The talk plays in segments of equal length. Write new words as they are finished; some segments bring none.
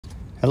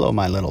Hello,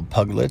 my little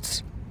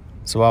puglets.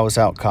 So I was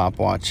out cop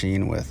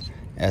watching with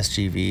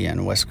SGV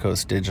and West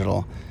Coast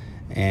Digital,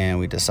 and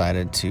we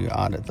decided to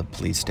audit the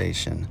police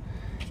station.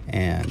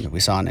 And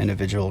we saw an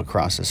individual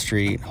across the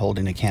street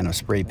holding a can of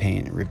spray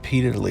paint,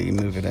 repeatedly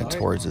moving it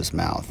towards his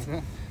mouth.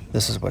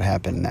 This is what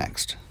happened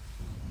next.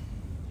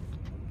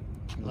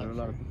 Is there a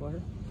lot of people out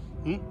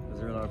here? Is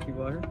there a lot of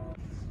people out here?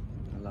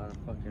 A lot of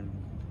fucking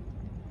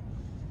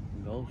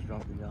ghosts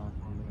dropping down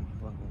from the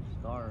fucking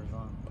stars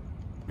on.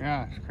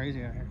 Yeah, it's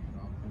crazy out here.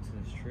 Into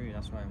this tree,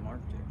 that's why I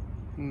marked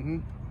it. Mm-hmm.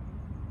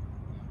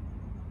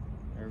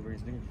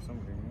 Everybody's looking for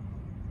something, you know?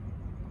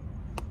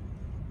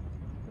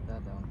 Put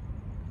that down.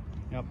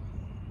 Yep.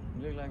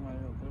 You look like my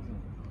little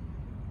cousin.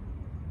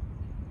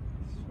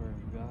 I swear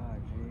to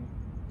God, G.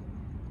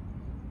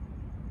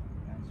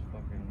 That's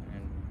fucking,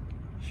 and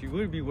she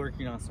would be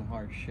working on some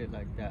hard shit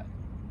like that.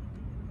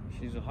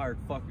 She's a hard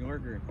fucking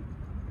worker.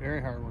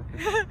 Very hard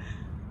worker.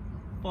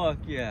 Fuck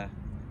yeah.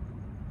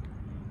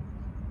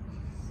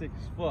 6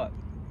 foot.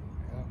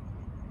 Yeah.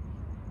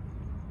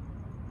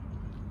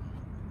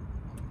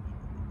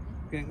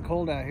 Getting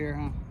cold out here,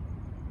 huh?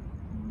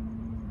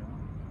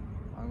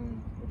 I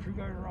mean, if you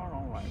guys are around,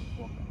 I'm like,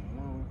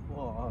 fucking,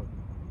 fuck,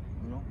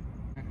 you know?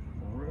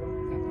 For real.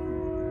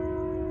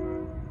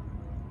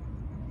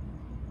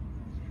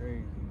 It's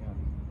crazy, yeah.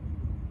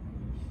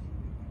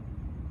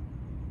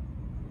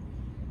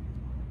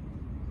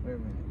 Wait a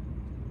minute.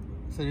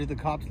 So do the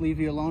cops leave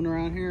you alone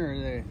around here, or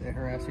they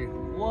harass you?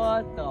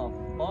 What the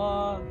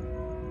fuck?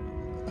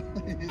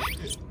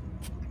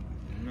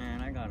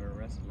 Man, I got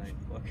arrested like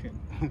fucking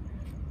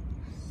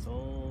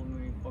so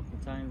many fucking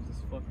times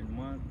this fucking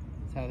month.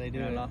 That's how they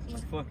do I it. lost my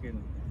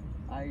fucking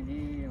ID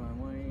and my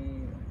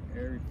money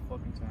every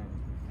fucking time.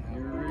 Yeah.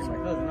 You're really my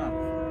cousin, huh?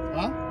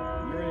 Huh?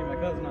 You're really my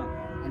cousin, huh?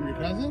 I'm your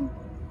cousin?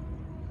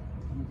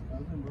 I'm his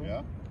cousin, bro.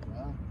 Yeah?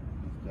 Yeah.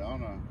 It's down.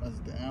 That's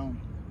down.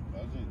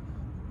 Cousin.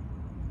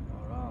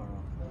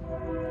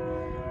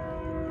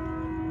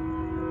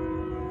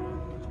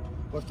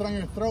 What's on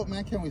your throat,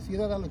 man? Can we see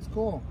that? That looks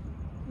cool.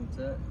 What's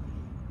that?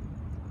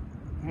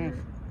 Yes.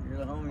 You're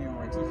the homie of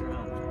my teacher,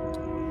 huh?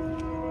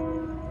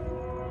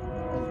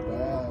 That's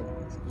bad.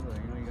 It's cool, you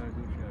know you gotta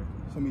do what you gotta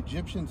do. Some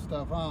Egyptian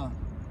stuff, huh?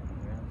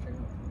 Yeah, check it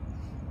out.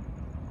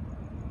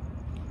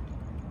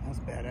 That's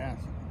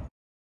badass.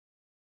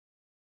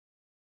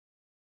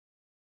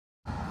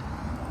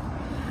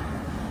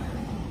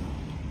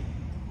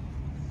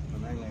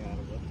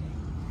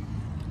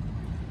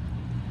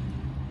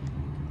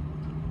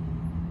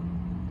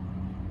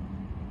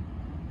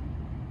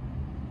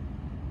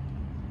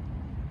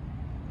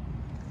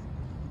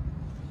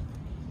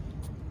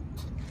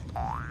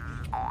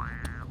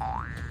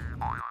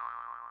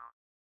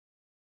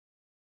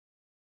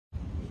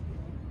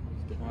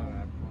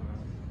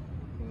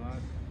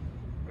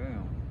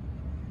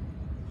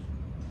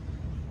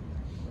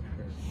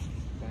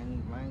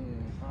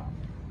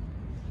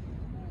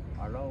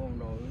 I love them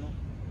though, you know.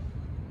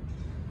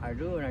 I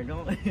do and I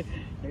don't.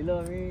 They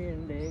love me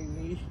and they hate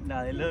me.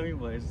 Nah, they love me,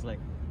 but it's like,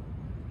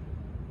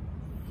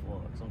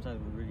 fuck. Sometimes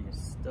we really get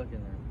stuck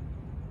in there.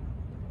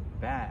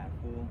 Bad,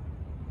 fool.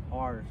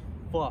 Hard as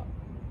fuck.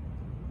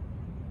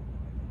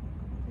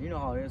 You know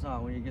how it is, huh?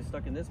 When you get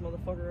stuck in this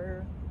motherfucker right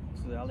here,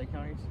 to the LA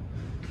counties,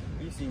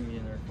 you see me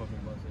in there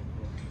fucking busted,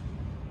 fool.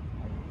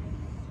 I'm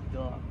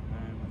stuck,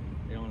 man.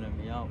 They don't let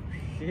me out.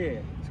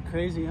 Shit. It's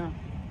crazy, huh?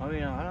 I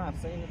mean, I'm not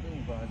saying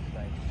anything, but it's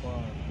like,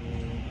 fuck,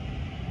 dude.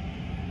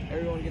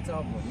 Everyone gets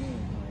out but me.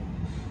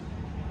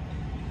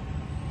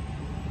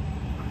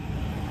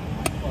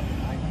 Like,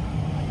 fucking, I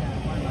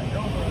can't find my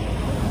girlfriend.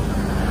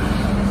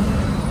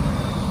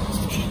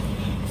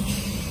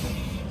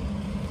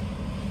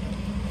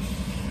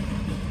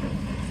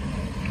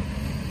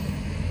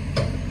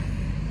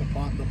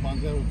 The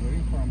Bonzel was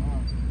waiting for him, huh?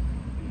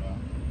 Yeah.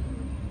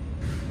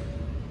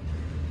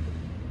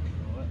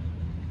 What?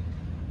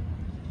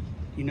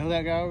 You know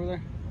that guy over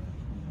there?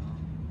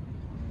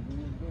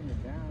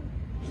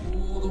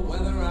 Oh, the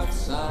weather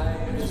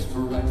outside is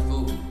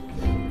frightful,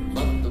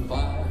 but the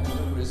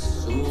fire is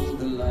so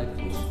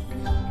delightful.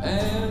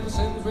 And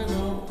since we've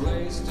no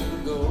place to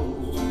go,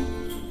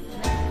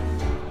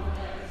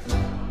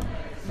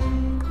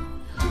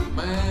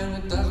 man,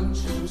 it doesn't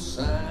show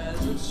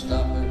signs of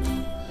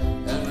stopping.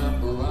 And I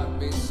brought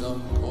me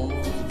some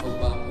corn for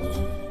popping.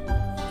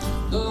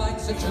 The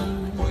lights are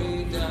turned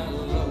way down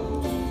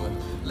low.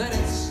 Let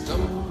it snow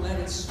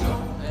and snow.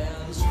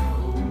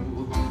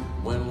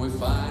 When we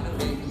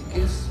finally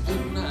kiss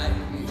goodnight,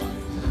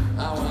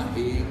 how I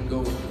hate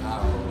going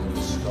out in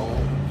the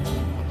storm.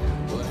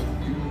 But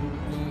if you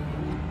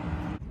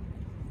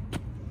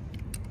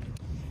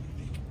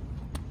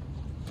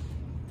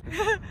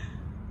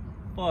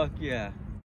Fuck yeah.